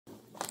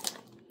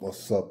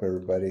What's up,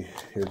 everybody?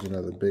 Here's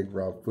another big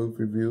raw food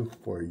review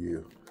for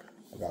you.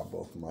 I got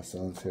both of my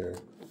sons here,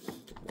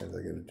 and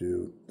they're going to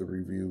do the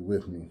review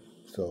with me.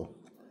 So,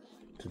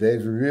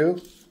 today's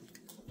review,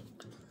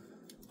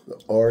 the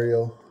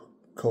Oreo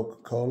Coca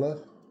Cola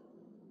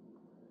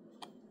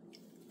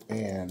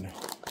and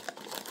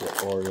the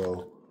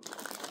Oreo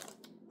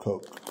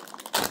Coke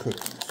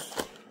cookies.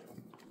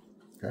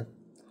 Okay?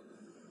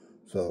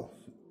 So,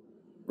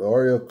 the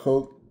Oreo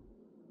Coke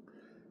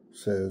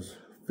says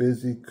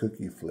fizzy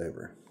cookie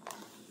flavor.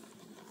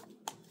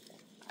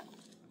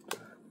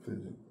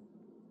 Fizzy.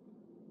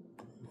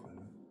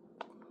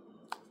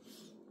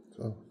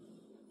 So,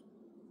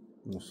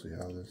 we'll see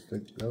how this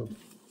thing goes.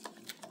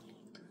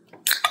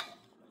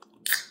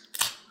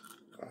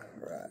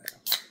 Alright.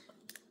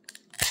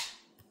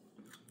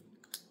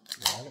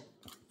 Got it?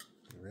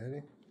 You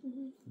ready?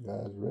 Mm-hmm. You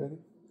guys ready?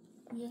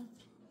 Yeah.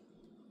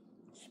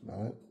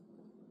 Smell it?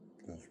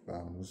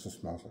 This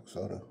just smells like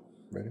soda.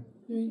 Ready?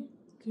 Ready?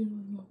 2,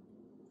 1, go.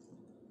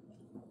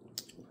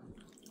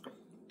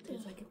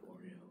 Tastes like an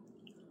Oreo.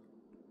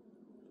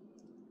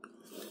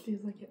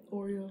 Tastes like an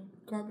Oreo.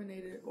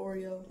 Carbonated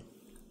Oreo.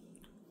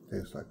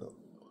 Tastes like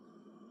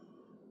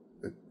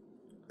it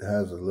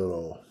has a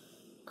little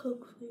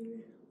Coke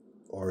flavor.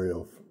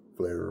 Oreo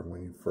flavor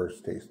when you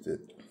first taste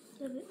it.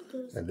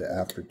 And the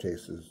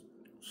aftertaste is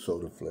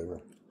soda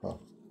flavor. Huh.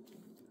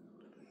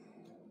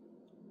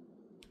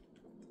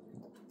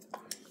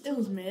 It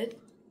was mid.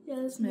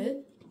 Yeah, it's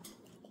mid.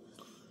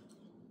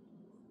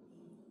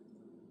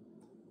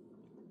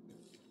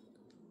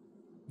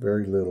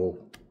 Very little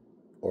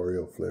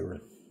Oreo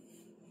flavor.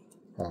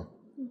 Huh.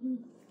 Mm-hmm.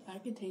 I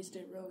could taste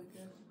it really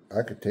good.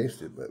 I could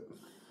taste it, but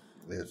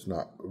it's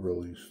not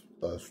really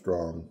a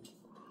strong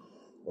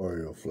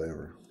Oreo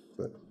flavor.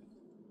 But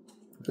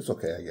it's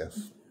okay, I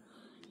guess.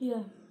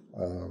 Yeah.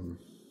 It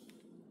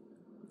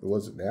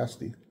wasn't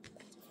nasty.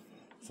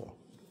 So,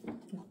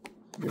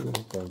 give it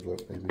a thumbs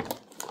up, maybe.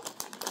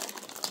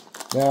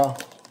 Now,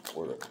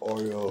 for the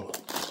Oreo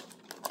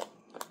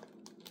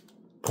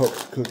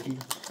Coke cookie,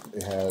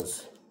 it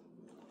has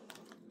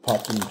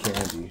popping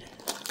candy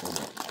in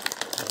it.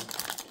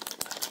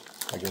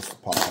 I guess the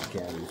popping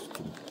candies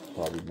can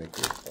probably make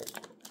it like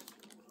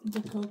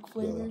the Coke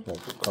flavor?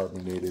 Like the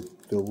carbonated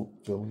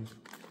filling,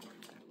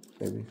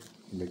 maybe.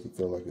 Make it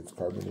feel like it's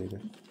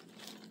carbonated.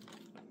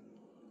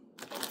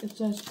 It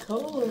says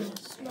cola. It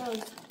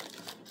smells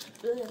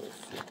good.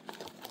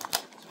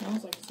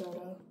 Smells like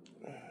soda.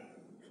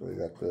 So we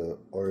got the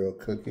Oreo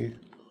cookie.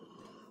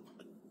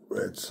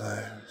 Red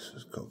side, this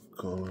is Coca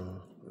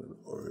Cola, and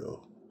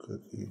Oreo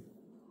cookie.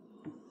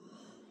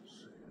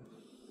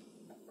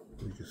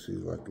 You can see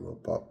like little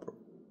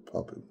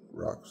popping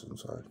rocks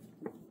inside.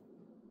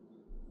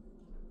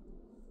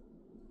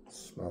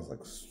 Smells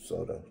like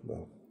soda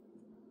though.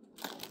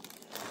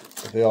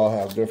 But they all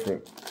have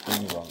different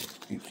things on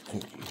each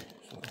cookie.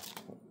 So,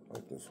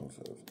 like this one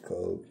says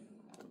Coke.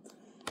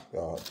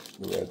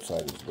 The red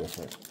side is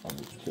different on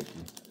each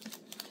cookie.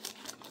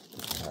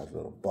 This one has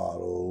little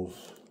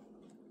bottles.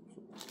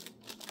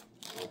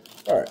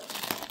 Alright.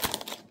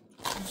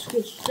 Let's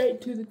get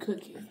straight to the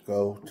cookie.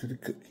 Go to the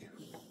cookie.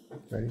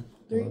 Ready?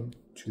 3, 1,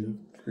 2,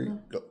 3,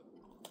 go.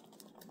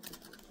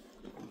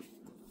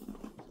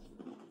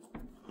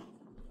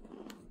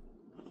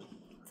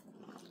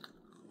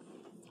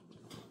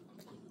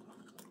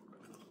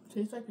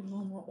 Tastes like a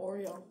normal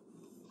Oreo.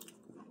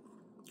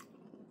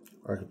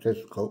 I can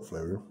taste the Coke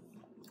flavor.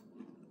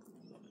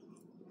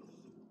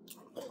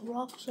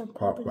 Rocks are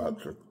Pop popping.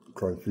 rocks are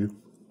crunchy.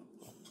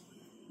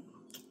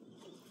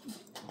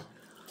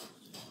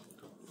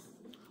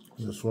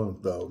 This one,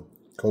 the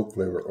Coke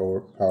flavor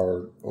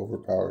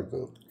overpowered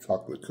the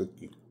chocolate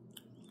cookie.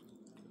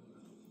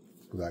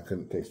 Because I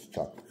couldn't taste the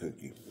chocolate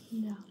cookie.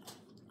 Yeah.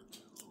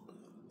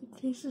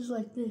 It tastes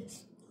like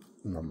this.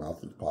 My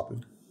mouth is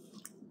popping.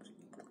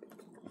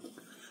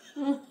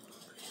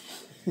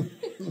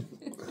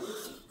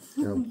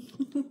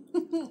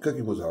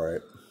 Cookie was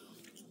alright.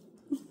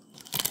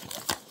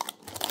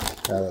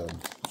 Had a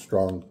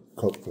strong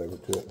Coke flavor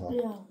to it, huh?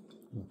 Yeah.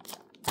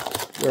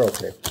 They're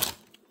okay.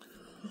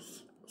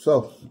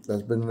 So,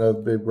 that's been another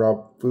big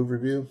raw food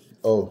review.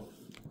 Oh,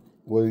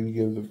 what do you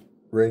give the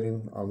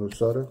rating on the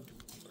soda?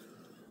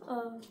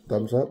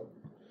 Thumbs up?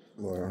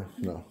 Or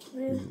no?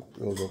 It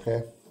was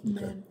okay?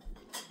 Okay.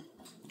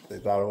 They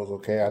thought it was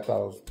okay. I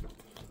thought it was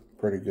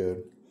pretty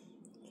good.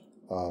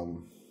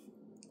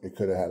 It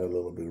could have had a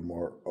little bit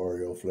more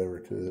Oreo flavor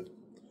to it.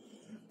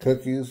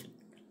 Cookies,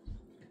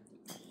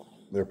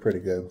 they're pretty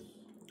good.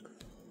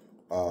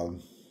 I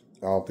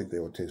don't think they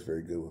would taste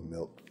very good with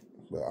milk,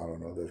 but I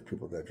don't know. There's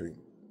people that drink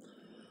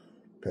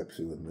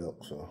Pepsi with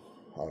milk, so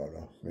I don't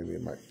know. Maybe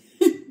it might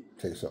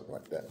taste something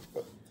like that.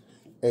 But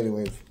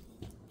anyways,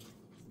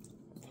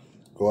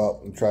 go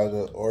out and try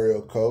the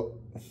Oreo Coke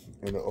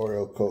and the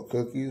Oreo Coke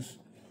cookies.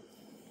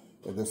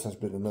 And this has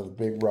been another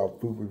big raw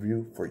food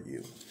review for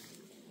you.